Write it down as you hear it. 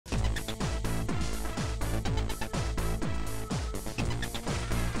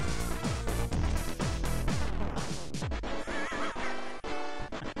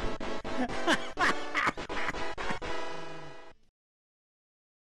Day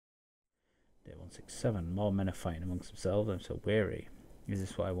 167. More men are fighting amongst themselves. I'm so weary. Is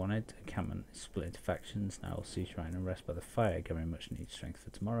this what I wanted? Encampment is split into factions. Now I'll cease trying and rest by the fire, gathering much needed strength for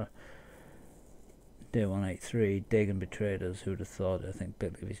tomorrow. Day 183. Dagon betrayed us. Who would have thought? I think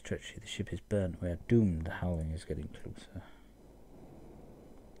bitterly of his treachery. The ship is burnt. We are doomed. The howling is getting closer.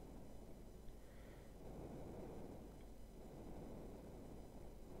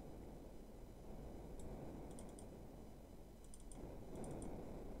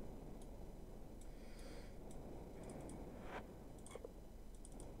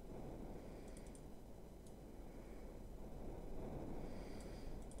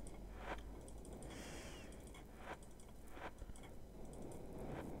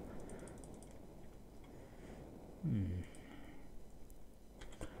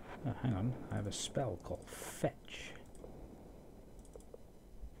 Oh, hang on, I have a spell called Fetch,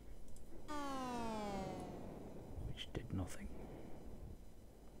 which did nothing.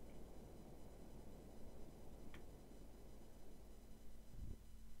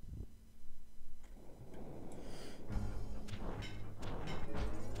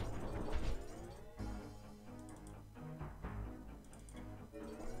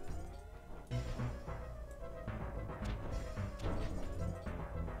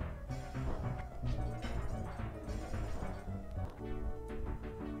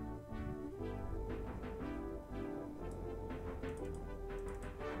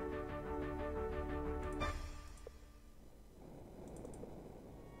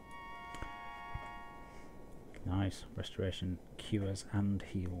 Nice. Restoration cures and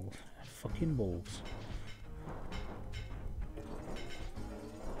heals. Fucking wolves.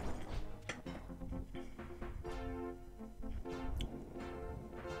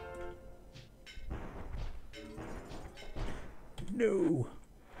 No.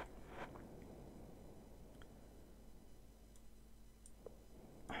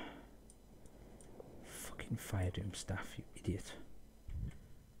 Fucking fire doom staff, you idiot.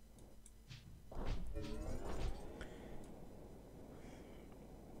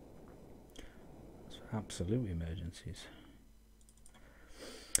 Absolute emergencies.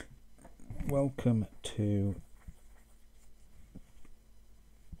 Welcome to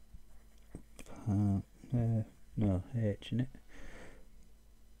no H in it.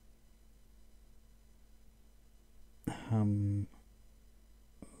 Hamlinburg.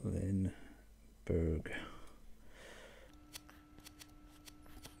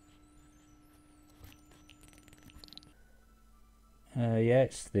 Yeah,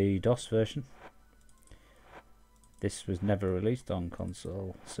 it's the DOS version. This was never released on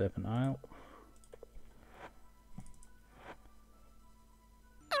console. Serpent Isle.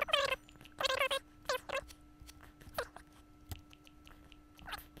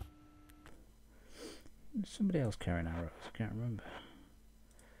 There's somebody else carrying arrows. I can't remember.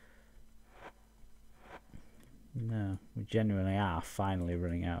 No, we genuinely are finally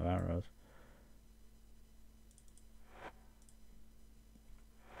running out of arrows.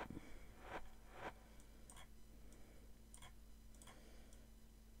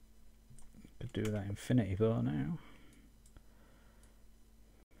 Do that infinity bow now.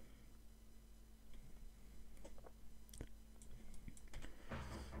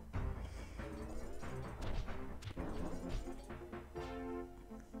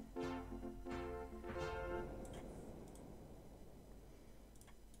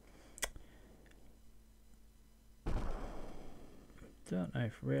 Don't know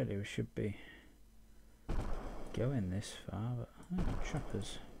if really we should be going this far, but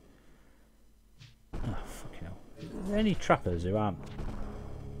trappers. Oh, fucking hell. Are there any trappers who aren't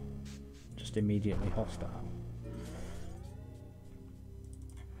just immediately hostile?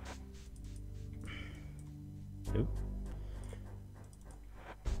 Oop.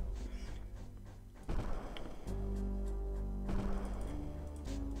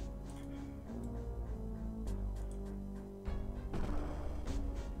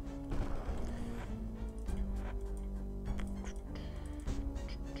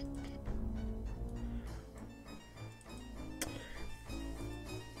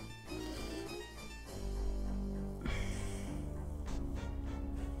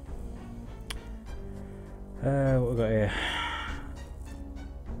 What we got here?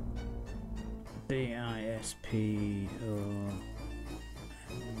 D-I-S-P-O-P.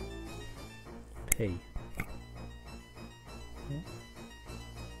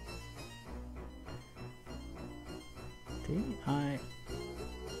 D-I-S-P-O.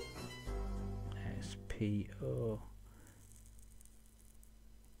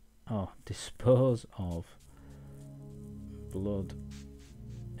 Oh, dispose of blood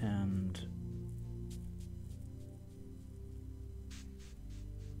and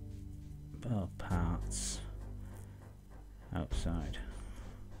parts outside.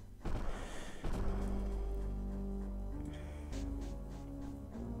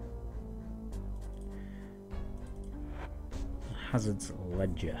 Hazard's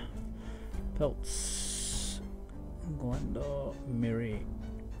Ledger. Pelts. Glendor, Miri,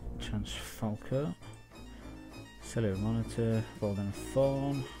 Transfalco. Cellular Monitor, Golden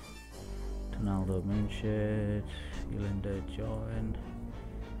Thorn. Tonaldo Moonshade. Yolinda Join.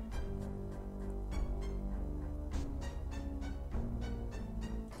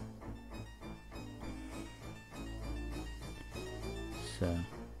 So,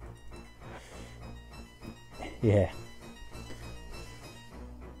 yeah.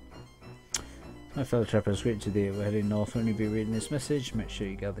 My fellow trappers, great to you. We're heading north. When you be reading this message, make sure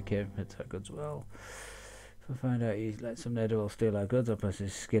you gather care and protect our goods well. If I find out you let some ne'er-do-well steal our goods, I'll press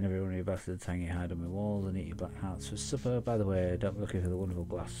his skin every one of you bastards, hang your hide on my walls, and eat your black hearts for supper. By the way, don't be looking for the wonderful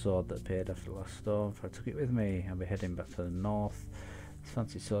glass sword that appeared after the last storm. If I took it with me, I'll be heading back to the north. This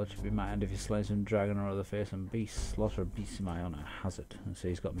fancy sword should be my hand if you slay some dragon or other fearsome beast. Slaughter a beast in my honour. Hazard. And so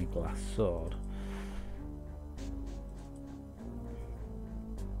he's got me glass sword.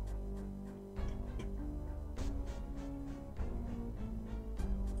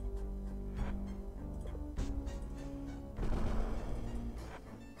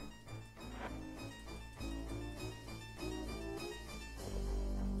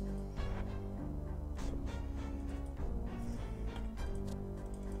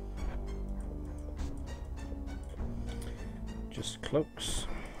 Just cloaks.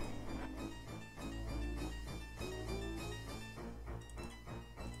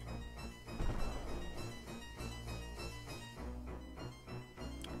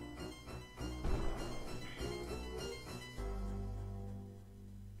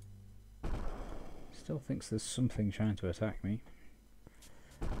 Still thinks there's something trying to attack me.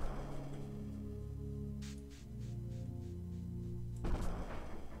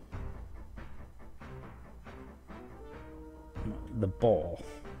 The ball.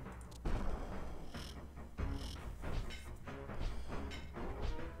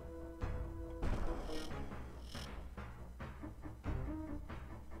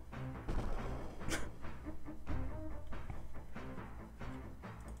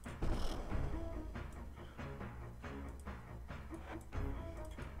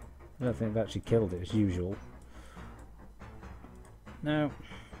 I don't think I've actually killed it as usual. No.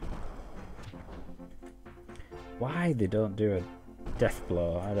 Why they don't do a death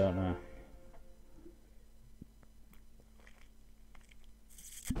blow, I don't know.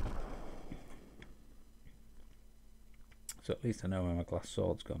 So at least I know where my glass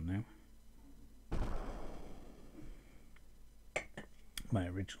sword's gone now. My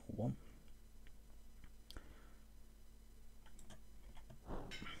original one.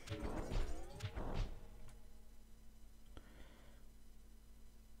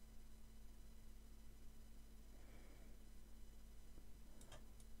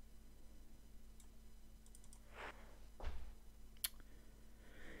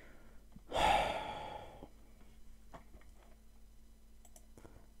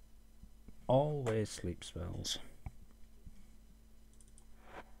 Always sleep spells.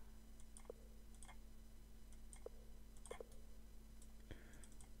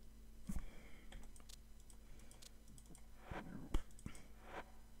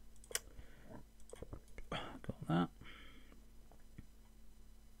 Got that.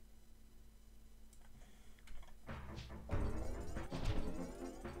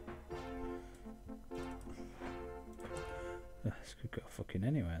 This could go fucking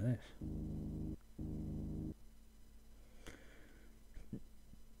anywhere, this.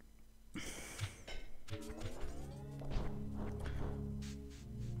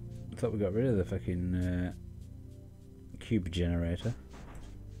 I thought we got rid of the fucking cube generator.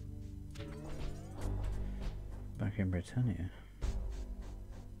 Back in Britannia.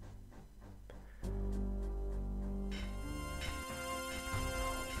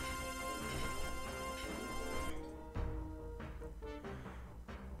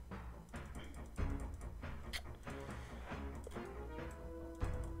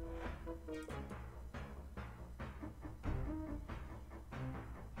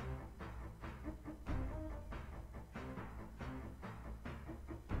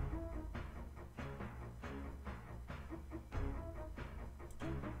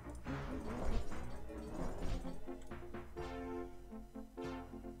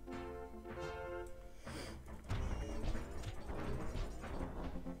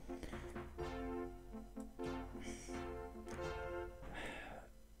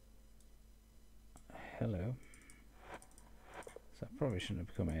 hello. So I probably shouldn't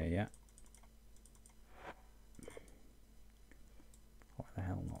have come here yet. Why the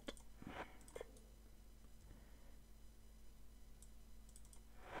hell not?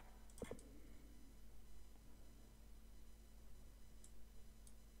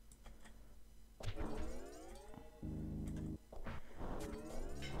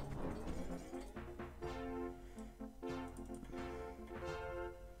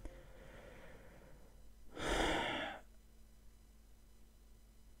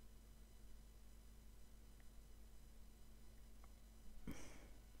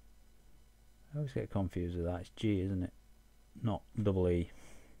 I always get confused with that. It's G, isn't it? Not double E.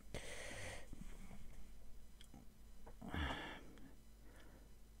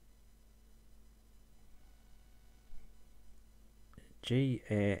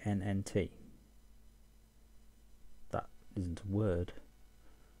 G-A-N-N-T. That isn't a word.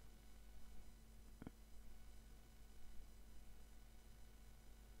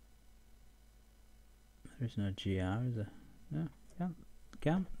 There is no GR, is there? No,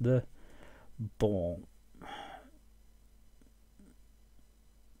 can't. The bon.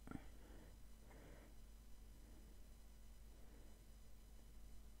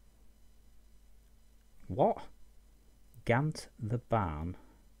 What? Gant the Bard,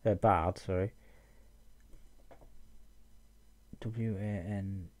 sorry.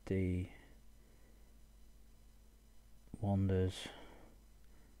 W-A-N-D wanders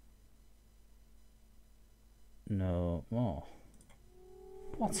no more.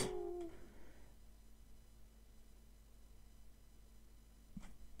 What?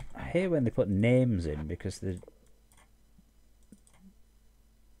 I hate when they put names in because they're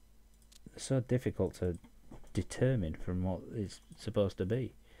so difficult to determine from what it's supposed to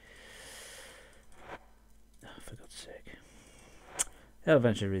be. Oh, for God's sake. They'll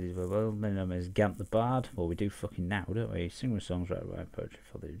eventually read these well. Many know him as Gant the Bard. Well, we do fucking now, don't we? Sing with songs, write poetry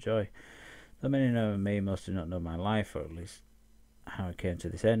for their joy. Though many know me, most do not know my life, or at least how I came to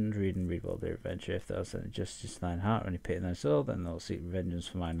this end. Read and read well their adventure. If thou send justice to thine heart, or any pity in thy soul, then they'll seek vengeance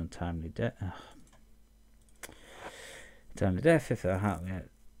for mine untimely death. Untimely death. If thou heart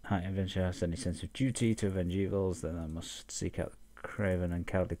adventure hast any sense of duty to avenge evils, then thou must seek out the craven and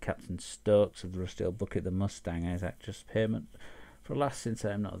cowardly Captain Stokes of the rusty old bucket, the Mustang, and exact just payment. For alas, since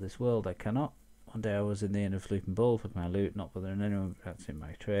I am not of this world, I cannot. One day I was in the inn of Sleeping Bull with my loot, not bothering anyone practicing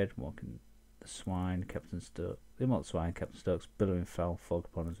my trade, walking the swine, Captain Stokes, the immortal swine, Captain Stokes, billowing foul fog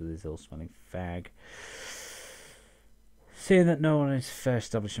upon us with his ill-smelling fag. Seeing that no one in his fair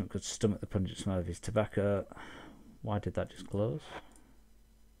establishment could stomach the pungent smell of his tobacco, why did that just close?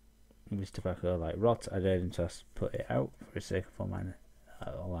 His tobacco like rot, I dared him to put it out for his sake of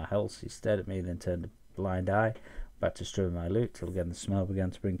all our health. He stared at me, then turned a blind eye back to strewing my loot, till again the smell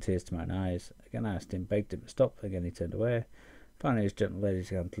began to bring tears to mine eyes. Again I asked him, begged him to stop, again he turned away. Finally his gentle ladies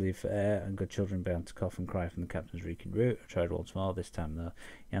began to leave for air, and good children began to cough and cry from the captain's reeking root. I tried once more, this time though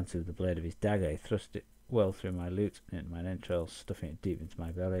he answered with the blade of his dagger. He thrust it well through my loot and into mine entrails, stuffing it deep into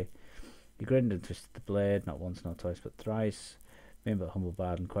my belly. He grinned and twisted the blade, not once nor twice but thrice. Being but humble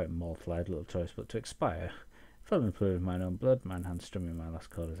bard and quite mortal, I had little choice but to expire. I felt in plume of mine own blood, mine hand strumming my last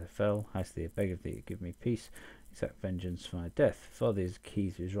chord as I fell. Hastily I beg of thee to give me peace, exact vengeance for my death. For these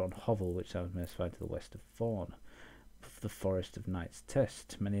keys to his rotten hovel, which thou mayst find to the west of Fawn, of the forest of Knight's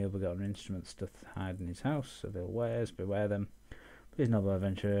Test. Many ill-begotten instruments doth hide in his house, of ill wares, beware them. Please, noble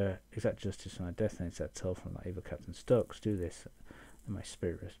adventurer, exact justice for my death, and exact toll from that evil Captain Stokes. Do this, and my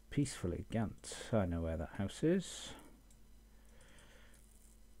spirit rest peacefully. Gant, I know where that house is.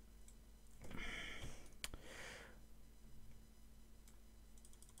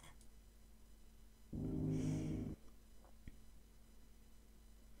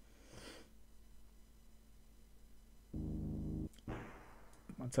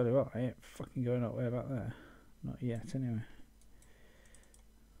 I'll tell you what, I ain't fucking going up way about there. Not yet, anyway.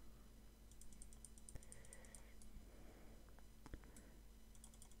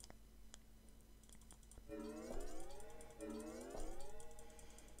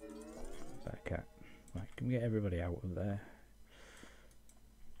 Back at. Right, can we get everybody out of there?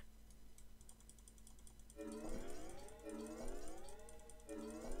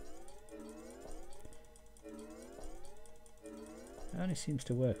 It only seems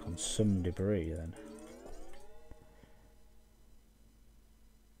to work on some debris then.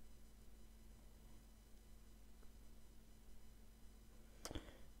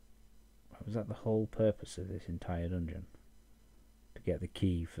 Was that the whole purpose of this entire dungeon? To get the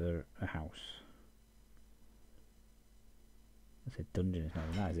key for a house? I said dungeon, it's not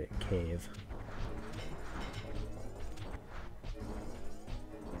even that, is it? Cave.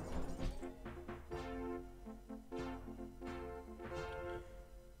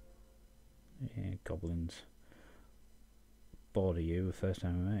 goblins. Bored of you the first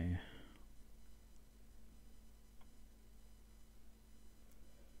time I met you.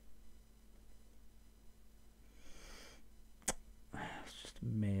 It's just a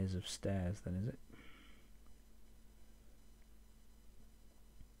maze of stairs then, is it?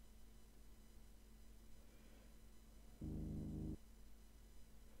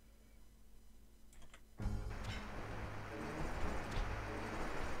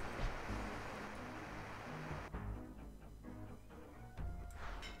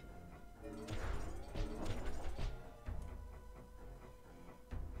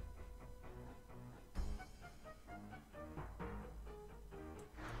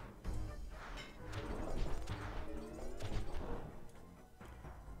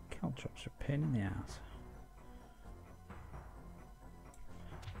 Caltrops are a pain in the ass.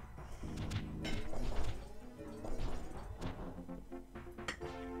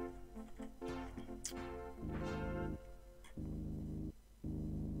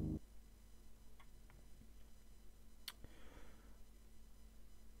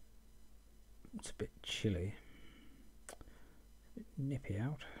 It's a bit chilly. A bit nippy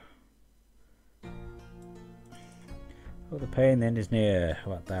out. Oh, the pain, the end is near.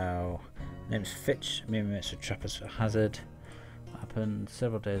 What thou? Name's Fitch. Me and my mates are trappers for hazard. What happened?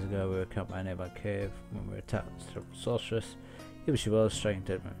 Several days ago, we were camped by a nearby cave when we were attacked by a sorceress. Here she was, striking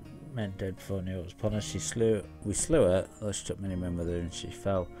dead men dead before I knew it was upon us. We slew her, although she took many men with her and she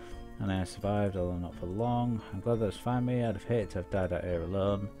fell. And I survived, although not for long. I'm glad those found me. I'd have hated to have died out here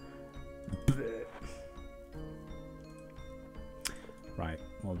alone. Right,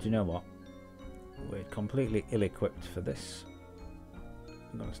 well, do you know what? We're completely ill-equipped for this.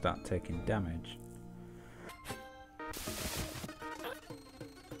 I'm going to start taking damage.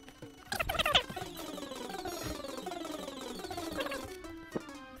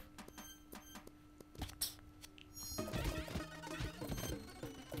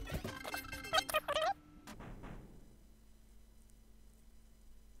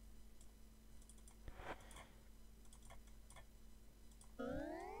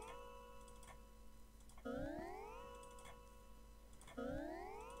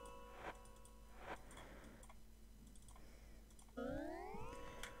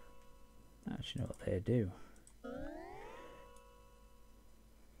 You know what they do. Oh,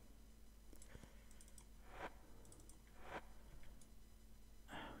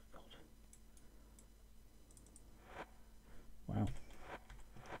 God. Wow.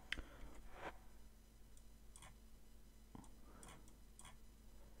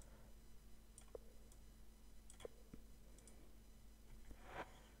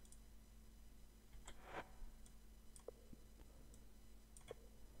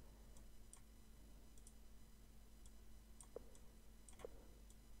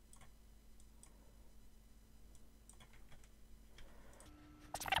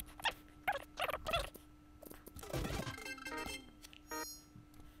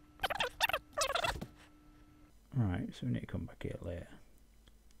 Right, so we need to come back here later.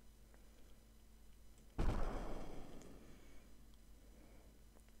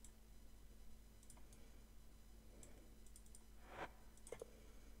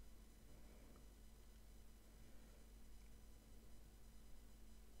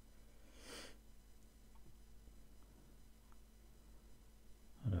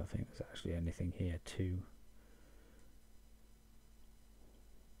 I don't think there's actually anything here to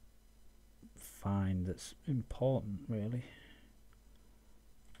find that's important, really.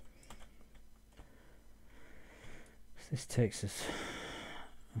 So this takes us,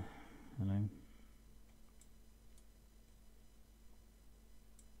 I don't know.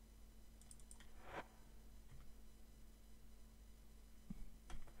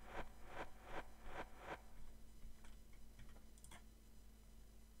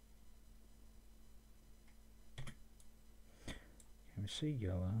 Can we see you?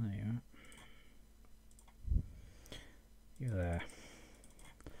 There you are. You there.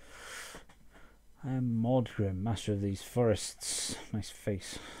 I am Mordgrim, master of these forests. Nice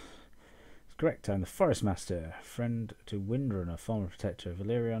face. It's correct, I'm the forest master, friend to Windrunner, former protector of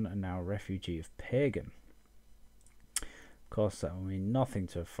Illyrian and now a refugee of Pagan. Of course, that will mean nothing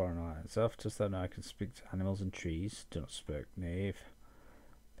to a foreigner like myself, just that I can speak to animals and trees. Do not speak, knave.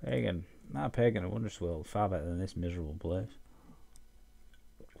 Pagan. Pagan, a wondrous world, far better than this miserable place.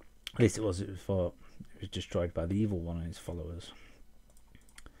 At least it was before it was destroyed by the evil one and his followers.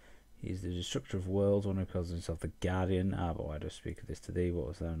 He is the destructor of worlds, one who calls himself the Guardian. But why do I speak of this to thee? What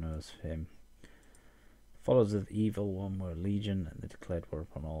was thou knows of him? Followers of the evil one were a legion, and they declared war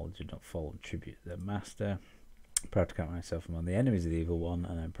upon all who did not fall in tribute to their master. I'm proud to count myself among the enemies of the evil one,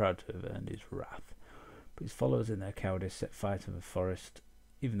 and I'm proud to have earned his wrath. His followers in their cowardice set fire to the forest.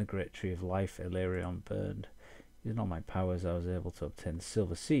 Even the great tree of life, Illyrion, burned. Using all my powers, I was able to obtain the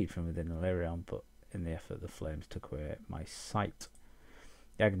silver seed from within Illyrion, but in the effort, the flames took away my sight.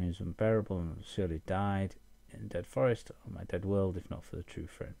 The agony was unbearable, and I surely died in dead forest on my dead world, if not for the true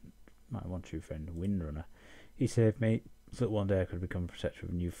friend, my one true friend, Windrunner. He saved me, so that one day I could become a protector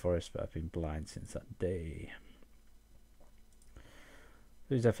of a new forest, but I've been blind since that day.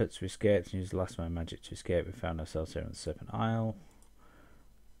 Through his efforts to escape and use the last of my magic to escape, we found ourselves here on the Serpent Isle.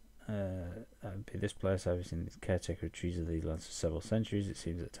 That would be this place. I've seen the caretaker of trees of these lands for several centuries. It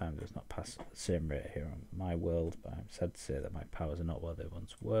seems that time does not pass at the same rate here on my world, but I'm sad to say that my powers are not what they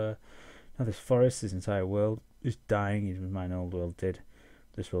once were. Now this forest, this entire world, is dying, even as mine old world did.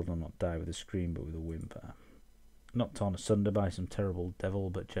 This world will not die with a scream, but with a whimper. Not torn asunder by some terrible devil,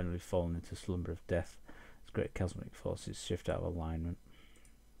 but generally fallen into slumber of death, as great cosmic forces shift out of alignment.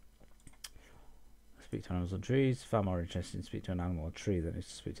 Speak to animals and trees. Far more interesting to speak to an animal or tree than it is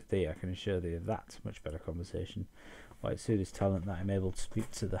to speak to thee. I can assure thee of that. Much better conversation. Why, it's through this talent that I'm able to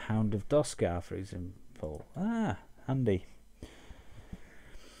speak to the Hound of Doskar, for example. Ah, handy.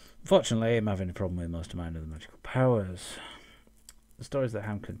 Unfortunately, I'm having a problem with most of mine other magical powers. The stories that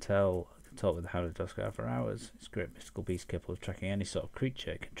Hound can tell, I can talk with the Hound of Doskar for hours. It's a great mystical beast capable of tracking any sort of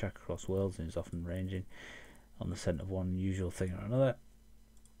creature. It can track across worlds and is often ranging on the scent of one unusual thing or another.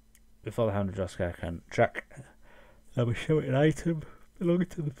 Before the Hound of Doskar can track, I will show it an item belonging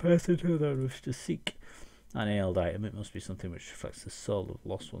to the person who they wish to seek. An nailed item, it must be something which reflects the soul of the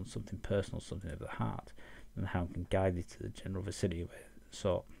lost one, something personal, something of the heart. And the Hound can guide thee to the general vicinity where the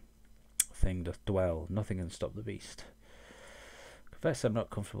sort of thing doth dwell. Nothing can stop the beast. Confess I'm not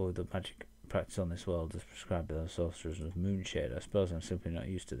comfortable with the magic practice on this world as prescribed by the sorcerers of Moonshade. I suppose I'm simply not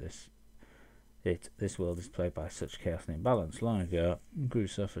used to this. This world is plagued by such chaos and imbalance. Long ago, I grew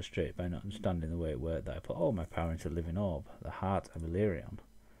so frustrated by not understanding the way it worked that I put all my power into the living orb, the heart of Illyrion.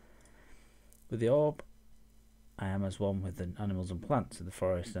 With the orb, I am as one with the animals and plants of the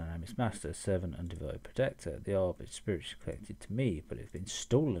forest, and I am its master, servant, and devoted protector. The orb is spiritually connected to me, but it has been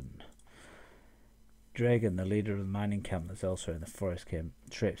stolen. Dragon, the leader of the mining camp that's elsewhere in the forest, came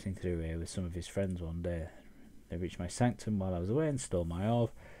traipsing through here with some of his friends one day. They reached my sanctum while I was away and stole my orb.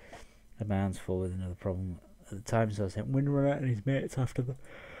 Had my hands full with another problem at the time, so I sent Windrunner and his mates after them.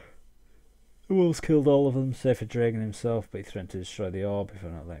 The wolves killed all of them, save for Dragon himself, but he threatened to destroy the orb if I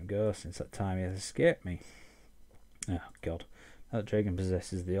not let him go. Since that time he has escaped me. Oh God. Now that Dragon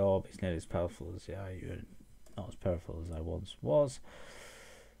possesses the orb, he's nearly as powerful as not as powerful as I once was.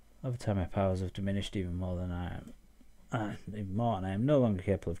 Over time my powers have diminished even more than I am. And I am no longer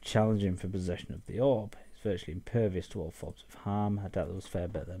capable of challenging for possession of the orb. He's virtually impervious to all forms of harm. I doubt there was fair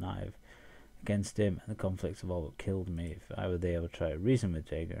bet than I have against him, and the conflicts have all but killed me. If I were there, I would try to reason with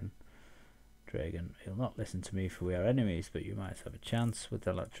Dragon, he'll not listen to me, for we are enemies, but you might have a chance. Would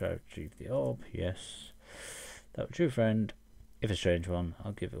thou like to try to retrieve the orb? Yes. Thou a true friend, if a strange one.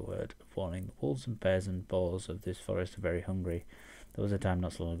 I'll give a word of warning. The wolves and bears and boars of this forest are very hungry. There was a time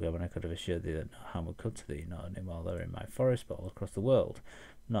not so long ago when I could have assured thee that no harm would come to thee, not only while thou art in my forest, but all across the world.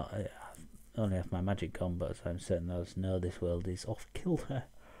 Not only hath my magic gone, but as I am certain those know this world is oft killed her.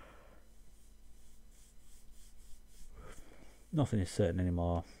 Nothing is certain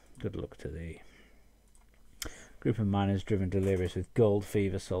anymore. Good luck to thee. Group of miners driven delirious with gold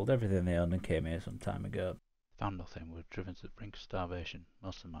fever sold everything they owned and came here some time ago. Found nothing, were driven to the brink of starvation.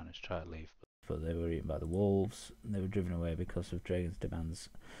 Most of the miners tried to leave, but they were eaten by the wolves, and they were driven away because of Dragon's demands.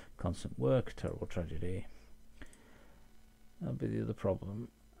 Constant work, terrible tragedy. That'll be the other problem.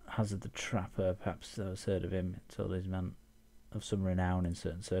 Hazard the Trapper, perhaps thou hast heard of him. Told his man of some renown in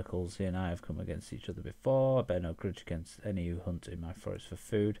certain circles. He and I have come against each other before. I bear no grudge against any who hunt in my forest for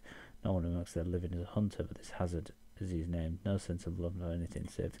food. No one amongst their living is a hunter, but this Hazard, as he is named, no sense of love nor anything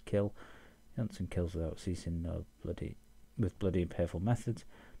save to kill. He hunts and kills without ceasing, with bloody and painful methods.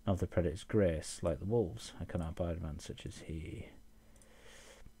 None of the predator's grace, like the wolves. I cannot abide a man such as he.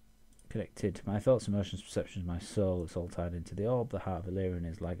 Connected. My thoughts, emotions, perceptions, my soul, it's all tied into the orb. The heart of Illyrion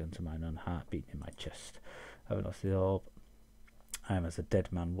is like unto mine own heart beating in my chest. I have lost the orb. I am as a dead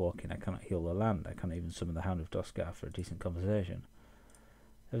man walking. I cannot heal the land. I cannot even summon the Hound of Doskar for a decent conversation.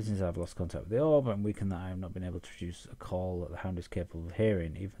 Ever since I have lost contact with the orb, I'm weakened that I have not been able to produce a call that the Hound is capable of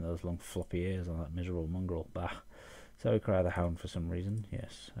hearing, even those long floppy ears on that miserable mongrel. Bah! So I cry the Hound for some reason.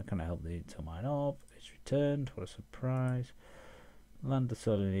 Yes, I cannot help thee until mine orb is returned. What a surprise! Land does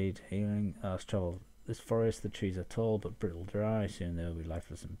sorely need healing. I has travelled this forest. The trees are tall but brittle dry. Soon they will be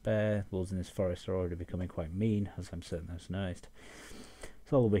lifeless and bare. The wolves in this forest are already becoming quite mean, as I'm certain thou hast noticed.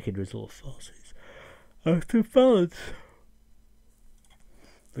 It's all the wicked result of forces out of balance.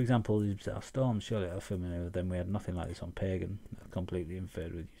 For example, these bizarre storms, surely are familiar with them. We had nothing like this on Pagan. They're completely unfair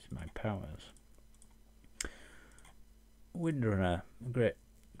with using my powers. Windrunner, a great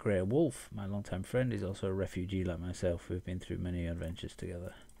grey wolf, my longtime friend, is also a refugee like myself. We've been through many adventures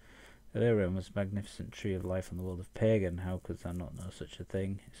together. Illyrium was a magnificent tree of life on the world of Pagan. How could thou not know such a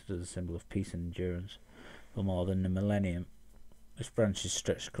thing? It stood as a symbol of peace and endurance for more than a millennium. Its branches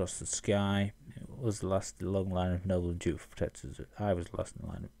stretched across the sky. It was the last long line of noble and dutiful protectors. I was the last in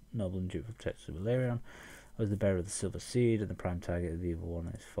the line of noble and dutiful protectors of Illyrium. I was the bearer of the silver seed and the prime target of the evil one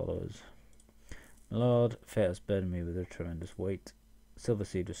and his followers. My lord, fate has burdened me with a tremendous weight. The silver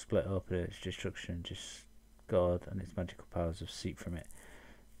seed was split open at its destruction, and just God and its magical powers have seeped from it.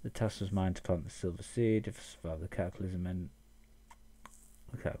 The task was mine to plant the silver seed. If I survive the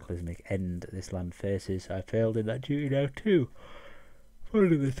cataclysmic end this land faces, I failed in that duty now too. If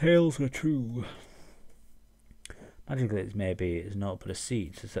only the tales were true. Magically it may be, it is not but a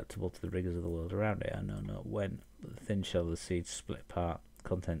seed, susceptible to the rigours of the world around it. I know not when, but the thin shell of the seed split apart.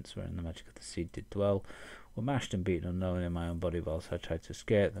 Contents wherein the magic of the seed did dwell were mashed and beaten unknowingly in my own body whilst I tried to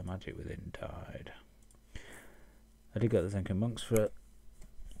escape. The magic within died. I did go to thank the monks for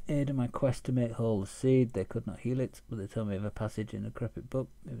aid in my quest to make whole the seed. They could not heal it, but they told me of a passage in a decrepit book.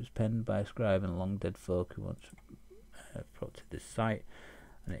 It was penned by a scribe and long dead folk who once prompted this site,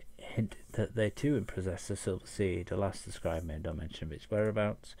 and it hinted that they too possessed the silver seed. Alas, the scribe made no mention of its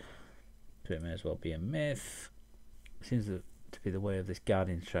whereabouts, so it may as well be a myth. It seems to be the way of this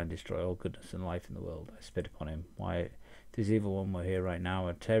guardian to try and destroy all goodness and life in the world. I spit upon him. Why, if this evil one were here right now,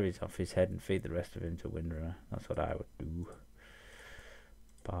 I'd tear his off his head and feed the rest of him to Windrunner. That's what I would do.